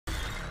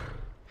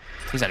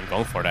He's not even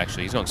going for it,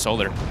 actually. He's going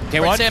solar.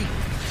 K1. Him.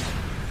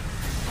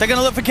 They're going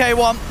to look for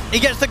K1. He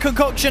gets the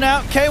concoction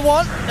out.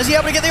 K1, is he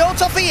able to get the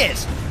ult off? He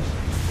is.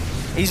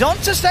 He's on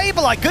to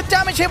Saberlight. Good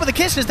damage here with the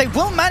kisses. They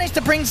will manage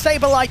to bring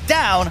Saberlight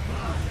down,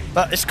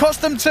 but it's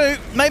cost them 2,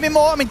 maybe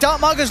more. I mean, Dark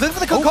Margo's looking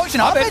for the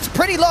concoction. Abed's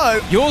pretty low.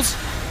 Yules.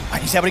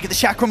 And he's able to get the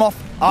chakram off.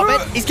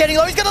 Abed, he's getting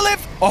low. He's going to live.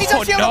 He's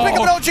actually able to pick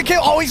up an ultra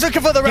kill. Oh, he's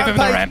looking for the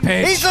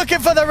rampage. He's looking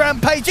for the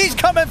rampage. He's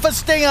coming for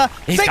Stinger.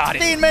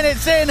 16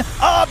 minutes in.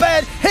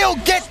 Abed, he'll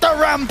get the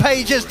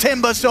rampage as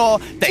Timber saw.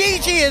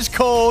 GG is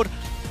called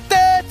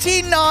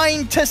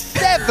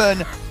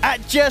 39-7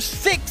 at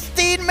just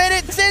 16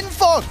 minutes in,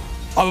 Fog.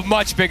 A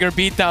much bigger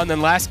beatdown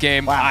than last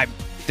game. Wow.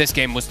 This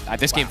game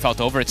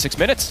felt over at 6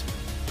 minutes.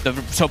 The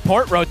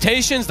support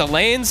rotations, the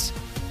lanes,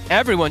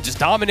 everyone just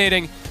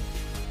dominating.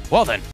 Well then.